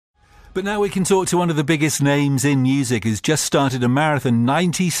But now we can talk to one of the biggest names in music who's just started a marathon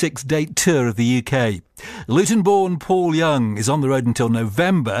 96-date tour of the UK. Luton-born Paul Young is on the road until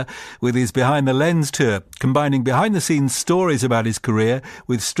November with his Behind the Lens tour, combining behind-the-scenes stories about his career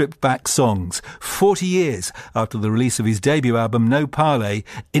with stripped-back songs, 40 years after the release of his debut album No Parlez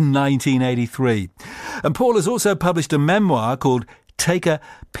in 1983. And Paul has also published a memoir called Take a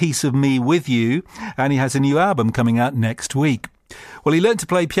Piece of Me With You, and he has a new album coming out next week. Well, he learned to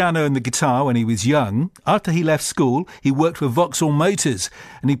play piano and the guitar when he was young. After he left school, he worked for Vauxhall Motors,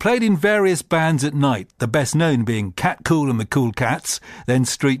 and he played in various bands at night, the best known being Cat Cool and the Cool Cats, then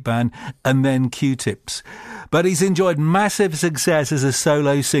Street Band, and then Q-Tips. But he's enjoyed massive success as a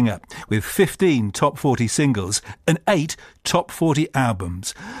solo singer, with 15 top 40 singles and 8 top 40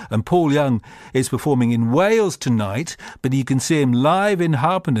 albums. And Paul Young is performing in Wales tonight, but you can see him live in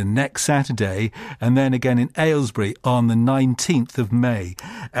Harpenden next Saturday, and then again in Aylesbury on the 19th of May.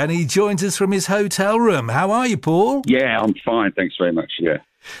 And he joins us from his hotel room. How are you, Paul? Yeah, I'm fine. Thanks very much. Yeah.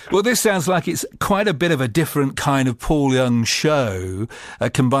 Well, this sounds like it's quite a bit of a different kind of Paul Young show,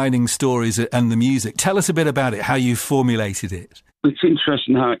 combining stories and the music. Tell us a bit about it, how you formulated it. It's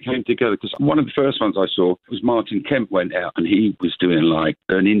interesting how it came together, because one of the first ones I saw was Martin Kemp went out and he was doing like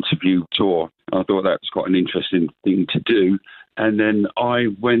an interview tour. I thought that was quite an interesting thing to do. And then I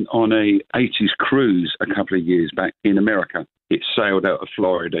went on a 80s cruise a couple of years back in America. It sailed out of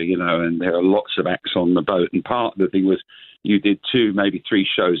Florida, and there are lots of acts on the boat. And part of the thing was you did 2, maybe 3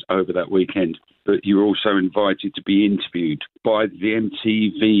 shows over that weekend, but you were also invited to be interviewed by the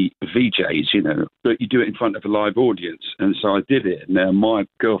MTV VJs, but you do it in front of a live audience. And so I did it. Now, my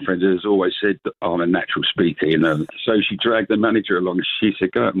girlfriend has always said that I'm a natural speaker, so she dragged the manager along. She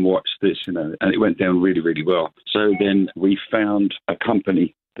said, go out and watch this, and it went down really, really well. So then we found a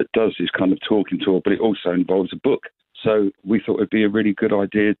company that does this kind of talking tour, but it also involves a book. So we thought it'd be a really good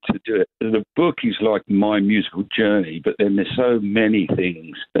idea to do it. The book is like my musical journey, but then there's so many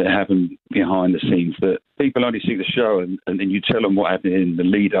things that happen behind the scenes that people only see the show and then you tell them what happened in the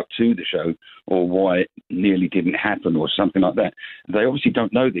lead up to the show or why it nearly didn't happen or something like that. They obviously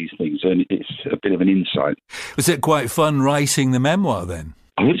don't know these things, and it's a bit of an insight. Was it quite fun writing the memoir then?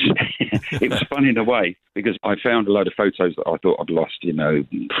 I would say it was fun in a way, because I found a load of photos that I thought I'd lost,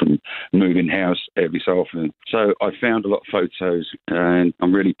 from moving house every so often. So I found a lot of photos, and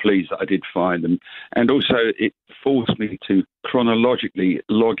I'm really pleased that I did find them. And also it forced me to chronologically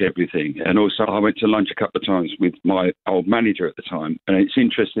log everything. And also I went to lunch a couple of times with my old manager at the time. And it's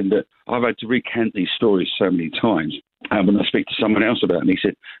interesting that I've had to recant these stories so many times. And when I speak to someone else about it, and he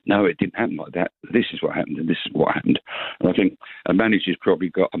said, no, it didn't happen like that. This is what happened, and this is what happened. And I think a manager's probably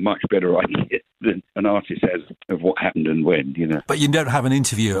got a much better idea than an artist has of what happened and when, But you don't have an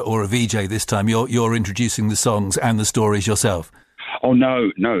interviewer or a VJ this time. You're introducing the songs and the stories yourself. Oh,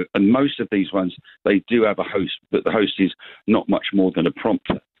 no. And most of these ones, they do have a host, but the host is not much more than a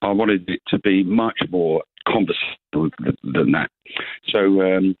prompter. I wanted it to be much more conversational than that. So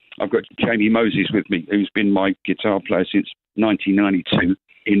I've got Jamie Moses with me, who's been my guitar player since 1992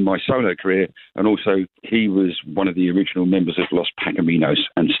 in my solo career, and also he was one of the original members of Los Pacaminos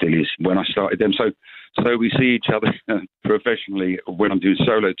and still is when I started them. So we see each other professionally when I'm doing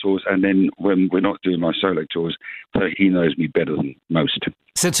solo tours, and then when we're not doing my solo tours, so he knows me better than most.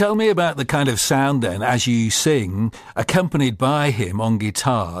 So tell me about the kind of sound then as you sing, accompanied by him on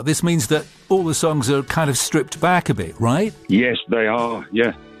guitar. This means that all the songs are kind of stripped back a bit, right? Yes, they are,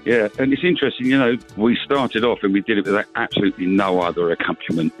 yeah. Yeah, and it's interesting, we started off and we did it with absolutely no other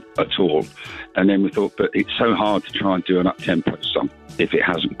accompaniment at all. And then we thought, but it's so hard to try and do an up-tempo song if it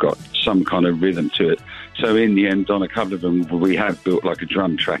hasn't got some kind of rhythm to it. So in the end, on a couple of them, we have built like a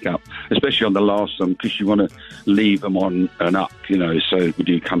drum track up, especially on the last song, because you want to leave them on and up, so we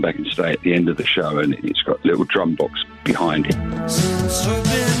do come back and stay at the end of the show, and it's got a little drum box behind it. Since you've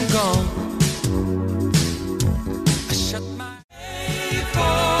been gone,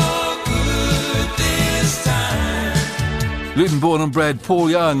 Luton-born and bred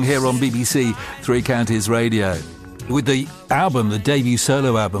Paul Young here on BBC Three Counties Radio. With the album, the debut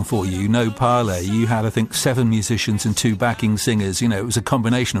solo album for you, No Parlez, you had, I think, 7 musicians and 2 backing singers. It was a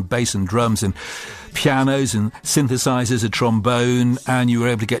combination of bass and drums and pianos and synthesizers, a trombone, and you were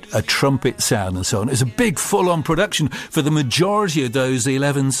able to get a trumpet sound and so on. It was a big, full-on production for the majority of those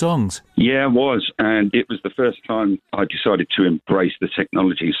 11 songs. Yeah, it was, and it was the first time I decided to embrace the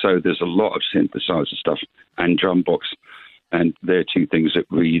technology. So there's a lot of synthesizer stuff and drum box, and they're 2 things that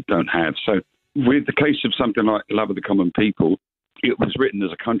we don't have. So with the case of something like Love of the Common People, it was written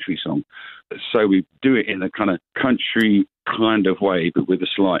as a country song. So we do it in a kind of country kind of way, but with a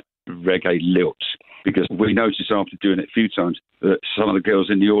slight reggae lilt. because we noticed after doing it a few times that some of the girls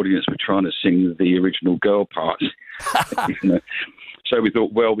in the audience were trying to sing the original girl parts. You know? So we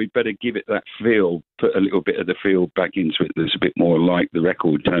thought, well, we'd better give it that feel, put a little bit of the feel back into it that's a bit more like the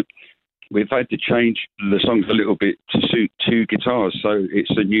record. We've had to change the songs a little bit to suit two guitars, so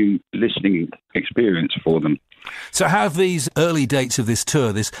it's a new listening experience for them. So how have these early dates of this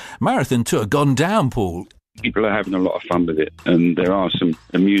tour, this marathon tour, gone down, Paul? People are having a lot of fun with it, and there are some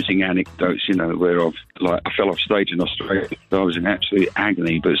amusing anecdotes, you know, where I fell off stage in Australia. I was in absolute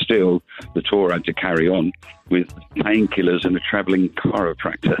agony, but still the tour had to carry on with painkillers and a travelling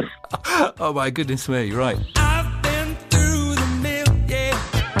chiropractor. Oh, my goodness me, right. I've been through the mill,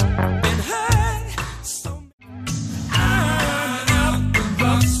 yeah. Been hurt, so I got the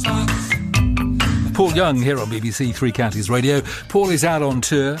rough spots. Paul Young here on BBC Three Counties Radio. Paul is out on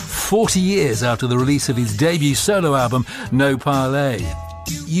tour 40 years after the release of his debut solo album, No Parlez.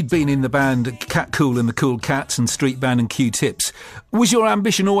 You'd been in the band Cat Cool and the Cool Cats and Street Band and Q-Tips. Was your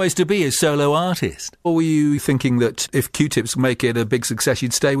ambition always to be a solo artist? Or were you thinking that if Q-Tips make it a big success,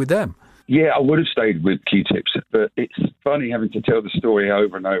 you'd stay with them? Yeah, I would have stayed with Q-Tips, but it's funny having to tell the story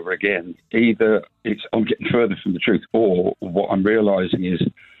over and over again. Either I'm getting further from the truth, or what I'm realising is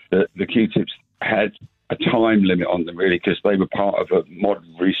that the Q-Tips had a time limit on them, really, because they were part of a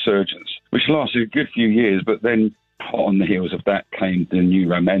modern resurgence, which lasted a good few years, but then hot on the heels of that came the new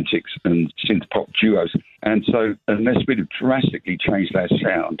romantics and synth-pop duos. And so unless we'd have drastically changed our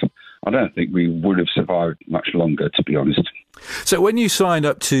sound, I don't think we would have survived much longer, to be honest. So when you signed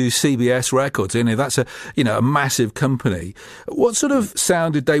up to CBS Records, that's a massive company. What sort of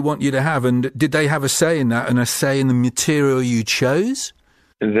sound did they want you to have, and did they have a say in that and a say in the material you chose?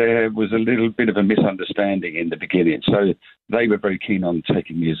 There was a little bit of a misunderstanding in the beginning. So they were very keen on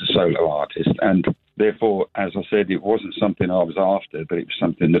taking me as a solo artist. And therefore, as I said, it wasn't something I was after, but it was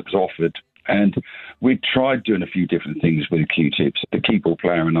something that was offered. And we tried doing a few different things with Q-Tips. The keyboard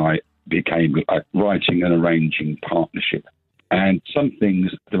player and I became a writing and arranging partnership. And some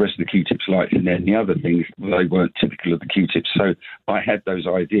things the rest of the Q-Tips liked, and then the other things, they weren't typical of the Q-Tips. So I had those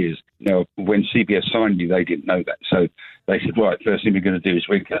ideas. Now, when CBS signed me, they didn't know that. So they said, right, first thing we're going to do is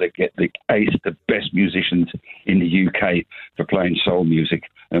we're going to get the best musicians in the UK for playing soul music,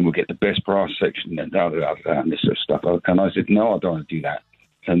 and we'll get the best brass section and this sort of stuff. And I said, no, I don't want to do that.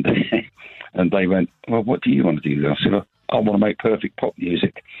 And they went, well, what do you want to do? I said, well, I want to make perfect pop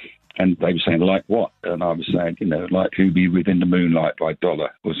music. And they were saying, like what? And I was saying, like Who Be Within the Moonlight by Dollar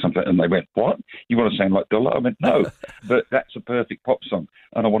or something. And they went, what? You want to sound like Dollar? I went, no, but that's a perfect pop song.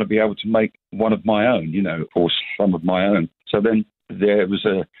 And I want to be able to make one of my own, or some of my own. So then there was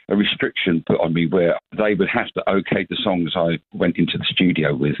a restriction put on me where they would have to okay the songs I went into the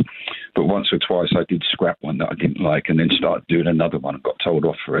studio with. But once or twice I did scrap one that I didn't like and then started doing another one and got told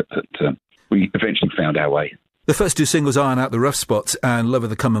off for it. But we eventually found our way. The first two singles, Iron Out the Rough Spots and Love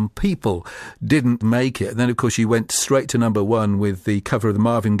of the Common People, didn't make it. And then, of course, you went straight to number one with the cover of the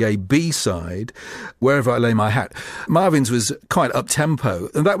Marvin Gaye B-side, Wherever I Lay My Hat. Marvin's was quite up-tempo,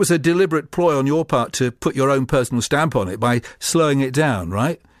 and that was a deliberate ploy on your part to put your own personal stamp on it by slowing it down,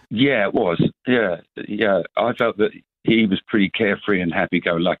 right? Yeah, it was. Yeah. I felt that he was pretty carefree and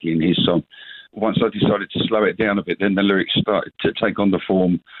happy-go-lucky in his song. Once I decided to slow it down a bit, then the lyrics started to take on the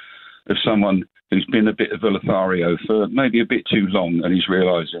form of someone who's been a bit of a Lothario for maybe a bit too long, and he's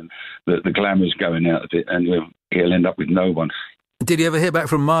realising that the glamour's going out of it, and he'll end up with no one. Did you ever hear back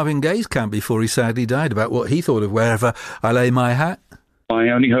from Marvin Gaye's camp before he sadly died about what he thought of Wherever I Lay My Hat? I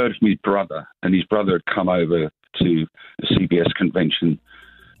only heard from his brother, and his brother had come over to the CBS convention,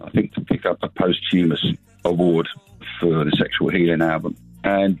 I think, to pick up a posthumous award for the Sexual Healing album.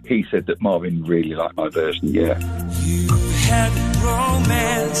 And he said that Marvin really liked my version, yeah. You had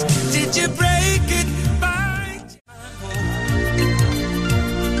romance, did you break it by?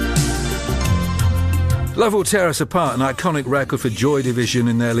 Love Will Tear Us Apart, an iconic record for Joy Division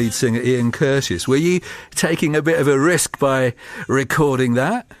and their lead singer Ian Curtis. Were you taking a bit of a risk by recording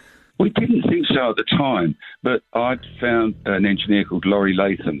that? We didn't think so at the time, but I'd found an engineer called Laurie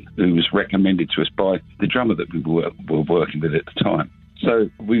Latham who was recommended to us by the drummer that we were working with at the time. So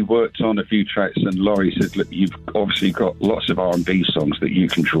we worked on a few tracks, and Laurie said, look, you've obviously got lots of R&B songs that you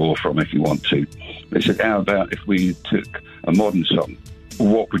can draw from if you want to. They said, how about if we took a modern song?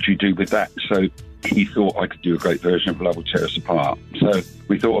 What would you do with that? So he thought I could do a great version of Love Will Tear Us Apart. So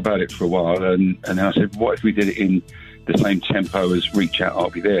we thought about it for a while, and then I said, what if we did it in the same tempo as Reach Out,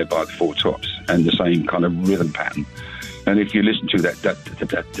 I'll Be There by the Four Tops, and the same kind of rhythm pattern? And if you listen to that,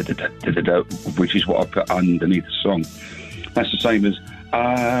 da-da-da-da-da-da-da-da, which is what I put underneath the song, that's the same as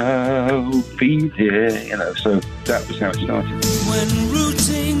I'll be there, so that was how it started. When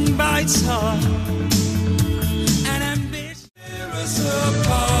routine bites hard us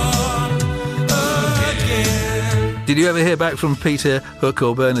apart again. Did you ever hear back from Peter Hook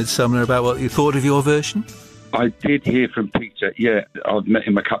or Bernard Sumner about what you thought of your version? I did hear from Peter, yeah. I've met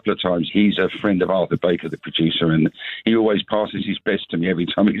him a couple of times. He's a friend of Arthur Baker, the producer, and he always passes his best to me every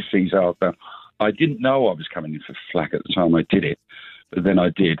time he sees Arthur. I didn't know I was coming in for flack at the time I did it, but then I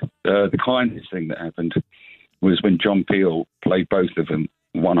did. The kindest thing that happened was when John Peel played both of them,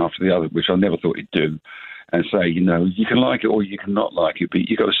 one after the other, which I never thought he'd do, and say, you know, you can like it or you can not like it, but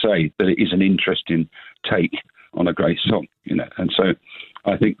you've got to say that it is an interesting take on a great song, you know. And so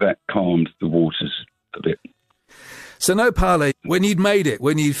I think that calmed the waters a bit. So No Parlez, when you'd made it,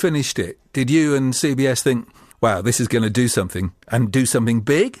 when you'd finished it, did you and CBS think, wow, this is going to do something, and do something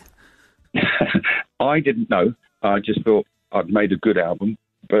big? I didn't know. I just thought I'd made a good album,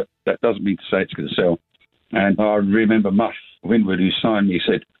 but that doesn't mean to say it's going to sell. And I remember Muff Winwood, who signed me,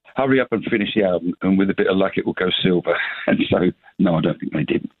 said, hurry up and finish the album, and with a bit of luck it will go silver. And so, no, I don't think they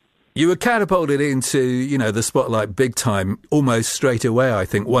did. You were catapulted into, you know, the spotlight big time, almost straight away, I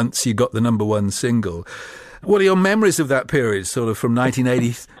think, once you got the number one single. What are your memories of that period, sort of from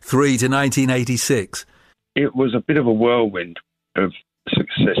 1983 to 1986? It was a bit of a whirlwind of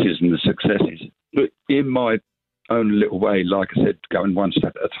successes and the successes. But in my own little way, like I said, going one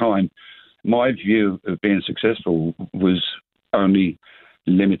step at a time, my view of being successful was only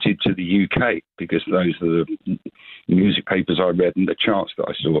limited to the UK, because those are the music papers I read and the charts that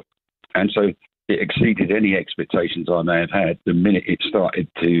I saw. And so it exceeded any expectations I may have had the minute it started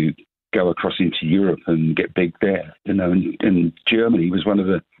to go across into Europe and get big there. You know, and Germany was one of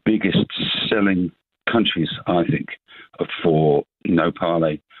the biggest selling countries, I think, for No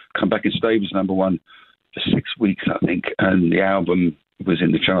Parlez. Come Back and Stay was number one for 6 weeks, I think, and the album was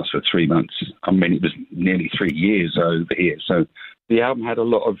in the charts for 3 months. I mean, it was nearly 3 years over here. So the album had a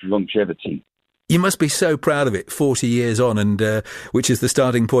lot of longevity. You must be so proud of it, 40 years on, and which is the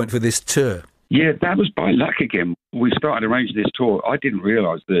starting point for this tour. Yeah, that was by luck again. We started arranging this tour. I didn't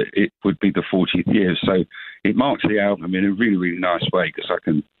realise that it would be the 40th year. So it marks the album in a really, really nice way, because I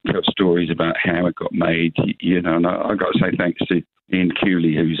can tell stories about how it got made, you know, and I've got to say thanks to Ian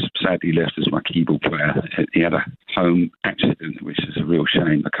Cooley, who's sadly left as my keyboard player. He had a home accident, which is a real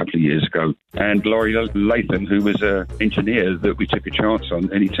shame, a couple of years ago. And Laurie Latham, who was an engineer that we took a chance on,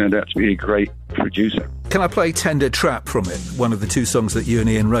 and he turned out to be a great producer. Can I play Tender Trap from it, one of the two songs that you and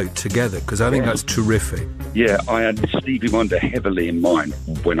Ian wrote together? Because I think that's terrific. Yeah, I had Stevie Wonder heavily in mind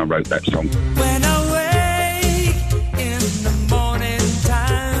when I wrote that song. When I wake in the morning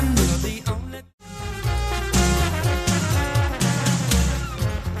time, you're the only...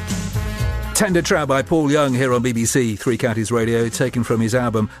 Tender Trap by Paul Young here on BBC Three Counties Radio, taken from his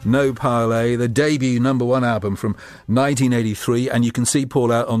album No Parlez, the debut number one album from 1983, and you can see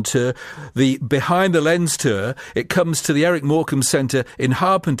Paul out on tour. The Behind the Lens tour, it comes to the Eric Morecambe Centre in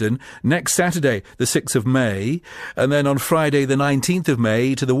Harpenden next Saturday, the 6th of May, and then on Friday, the 19th of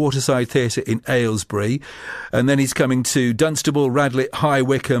May, to the Waterside Theatre in Aylesbury, and then he's coming to Dunstable, Radlett, High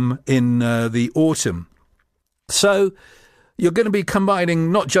Wycombe in the autumn. So you're going to be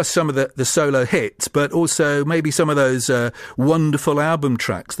combining not just some of the solo hits, but also maybe some of those wonderful album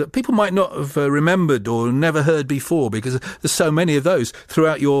tracks that people might not have remembered or never heard before, because there's so many of those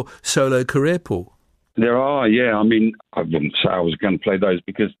throughout your solo career, Paul. There are, yeah. I mean, I wouldn't say I was going to play those,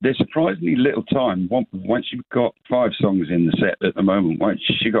 because there's surprisingly little time. Once you've got 5 songs in the set at the moment, once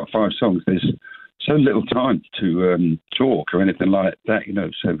you've got 5 songs, there's so little time to talk or anything like that, you know.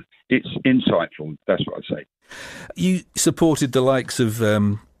 So it's insightful, that's what I'd say. You supported the likes of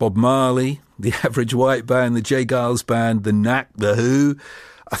Bob Marley, the Average White Band, the J. Giles Band, the Knack, the Who.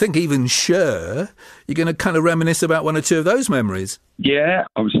 I think even Cher. You're going to kind of reminisce about one or two of those memories. Yeah,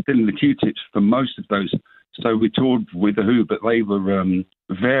 I was still in the Q-Tips for most of those. So we toured with the Who, but they were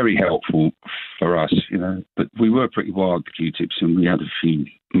very helpful for us, you know. But we were pretty wild, the Q-Tips, and we had a few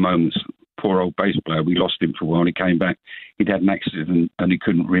moments. Poor old bass player, we lost him for a while. He came back, he'd had an accident and he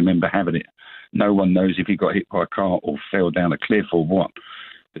couldn't remember having it. No one knows if he got hit by a car or fell down a cliff or what.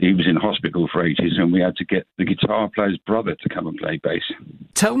 But he was in hospital for ages, and we had to get the guitar player's brother to come and play bass.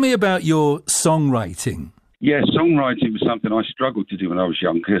 Tell me about your songwriting. Yeah, songwriting was something I struggled to do when I was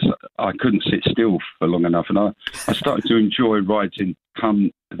young, because I couldn't sit still for long enough. And I started to enjoy writing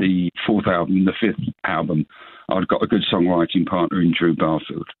come the 4th album, the 5th album. I'd got a good songwriting partner in Drew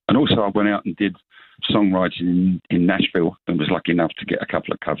Barfield. And also I went out and did songwriting in Nashville and was lucky enough to get a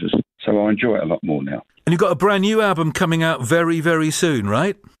couple of covers. So I enjoy it a lot more now. And you've got a brand new album coming out very, very soon,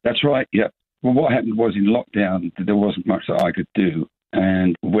 right? That's right, yeah. Well, what happened was in lockdown, there wasn't much that I could do.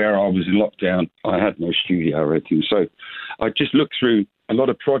 And where I was in lockdown, I had no studio or anything. So I just looked through a lot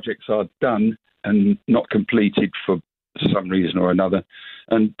of projects I'd done and not completed for for some reason or another.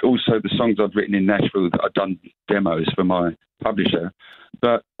 And also the songs I've written in Nashville, I've done demos for my publisher.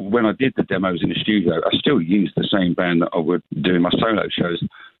 But when I did the demos in the studio, I still used the same band that I would do in my solo shows.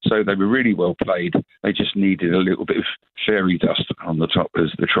 So they were really well played. They just needed a little bit of fairy dust on the top,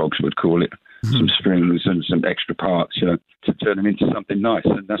 as the Trogs would call it. Some strings and some extra parts, to turn them into something nice.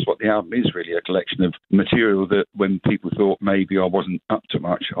 And that's what the album is, really, a collection of material that when people thought maybe I wasn't up to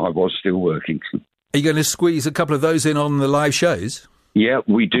much, I was still working. Are you going to squeeze a couple of those in on the live shows? Yeah,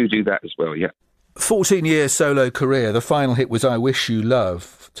 we do that as well, yeah. 14-year solo career, the final hit was I Wish You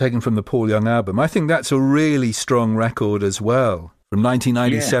Love, taken from the Paul Young album. I think that's a really strong record as well, from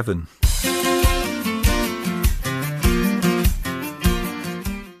 1997. Yeah.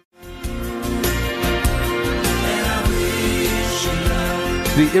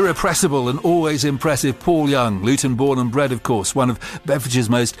 The irrepressible and always impressive Paul Young, Luton born and bred, of course, one of Bedfordshire's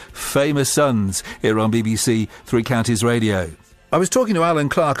most famous sons, here on BBC Three Counties Radio. I was talking to Alan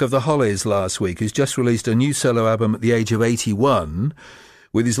Clark of the Hollies last week, who's just released a new solo album at the age of 81,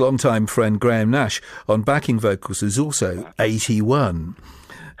 with his longtime friend Graham Nash on backing vocals, who's also 81.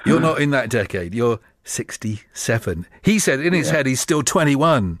 You're not in that decade, you're 67. He said in his head he's still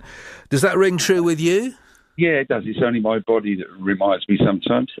 21. Does that ring true with you? Yeah, it does. It's only my body that reminds me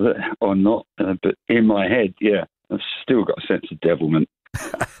sometimes, or not. But in my head, yeah, I've still got a sense of devilment.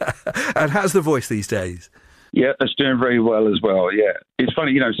 And how's the voice these days? Yeah, that's doing very well as well, yeah. It's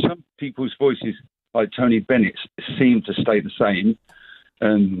funny, some people's voices, like Tony Bennett's, seem to stay the same.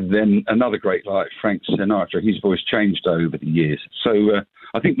 And then another great, like Frank Sinatra, his voice changed over the years. So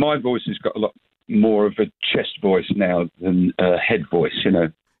I think my voice has got a lot more of a chest voice now than a head voice,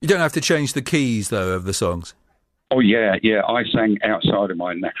 You don't have to change the keys, though, of the songs? Oh, yeah. I sang outside of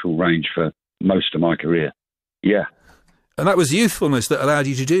my natural range for most of my career. Yeah. And that was youthfulness that allowed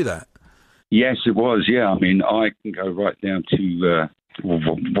you to do that? Yes, it was, yeah. I mean, I can go right down to,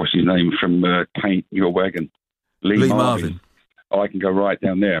 what's his name, from Paint Your Wagon? Lee Marvin. I can go right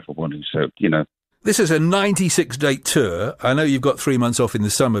down there if I wanted, so, This is a 96-date tour. I know you've got 3 months off in the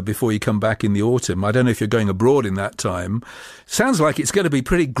summer before you come back in the autumn. I don't know if you're going abroad in that time. Sounds like it's going to be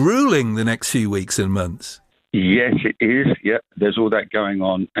pretty gruelling the next few weeks and months. Yes, it is. Yeah, there's all that going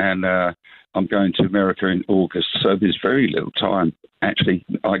on, and I'm going to America in August, so there's very little time. Actually,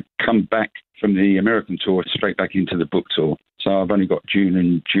 I come back from the American tour straight back into the book tour, so I've only got June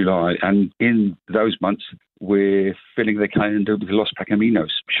and July, and in those months, we're filling the calendar with the Los Pacaminos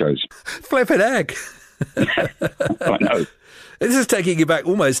shows. Flippin' egg. I know. This is taking you back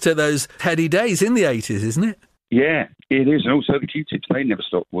almost to those heady days in the 80s, isn't it? Yeah, it is. And also the Q-Tips, they never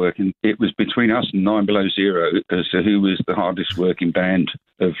stopped working. It was between us and 9 Below Zero as to who was the hardest working band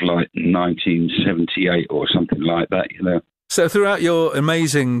of 1978 or something like that, So throughout your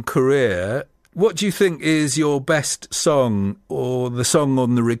amazing career, what do you think is your best song or the song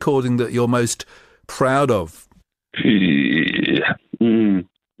on the recording that you're most proud of?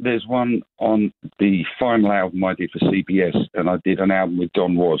 There's one on the final album I did for CBS, and I did an album with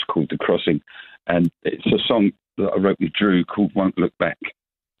Don Was called The Crossing, and it's a song that I wrote with Drew called Won't Look Back.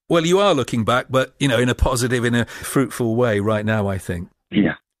 Well, you are looking back, but, in a positive, in a fruitful way right now, I think.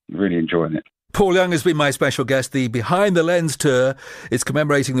 Yeah, really enjoying it. Paul Young has been my special guest. The Behind the Lens tour is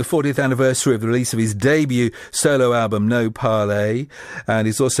commemorating the 40th anniversary of the release of his debut solo album, No Parlez, and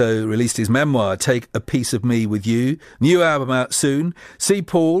he's also released his memoir, Take a Piece of Me With You. New album out soon. See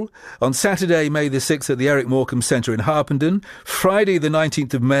Paul on Saturday, May the 6th at the Eric Morecambe Centre in Harpenden, Friday the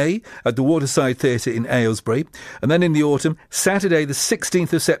 19th of May at the Waterside Theatre in Aylesbury, and then in the autumn, Saturday the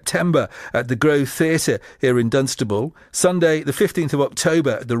 16th of September at the Grove Theatre here in Dunstable, Sunday the 15th of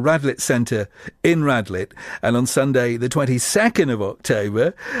October at the Radlett Centre in Radlett, and on Sunday the 22nd of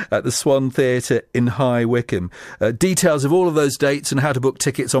October at the Swan Theatre in High Wycombe. Details of all of those dates and how to book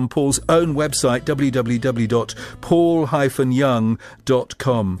tickets on Paul's own website,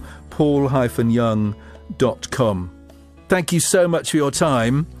 www.paul-young.com. paul-young.com. Thank you so much for your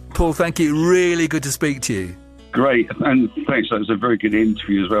time. Paul, thank you. Really good to speak to you. Great, and thanks. That was a very good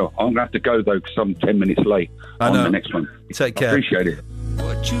interview as well. I'm going to have to go, though, because I'm 10 minutes late on the next one. Take care. I appreciate it.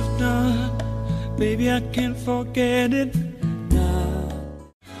 What you've done, baby, I can't forget it now.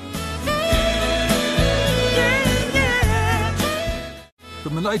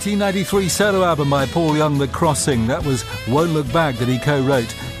 From the 1993 solo album by Paul Young, The Crossing, that was Won't Look Back that he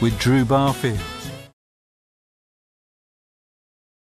co-wrote with Drew Barfield.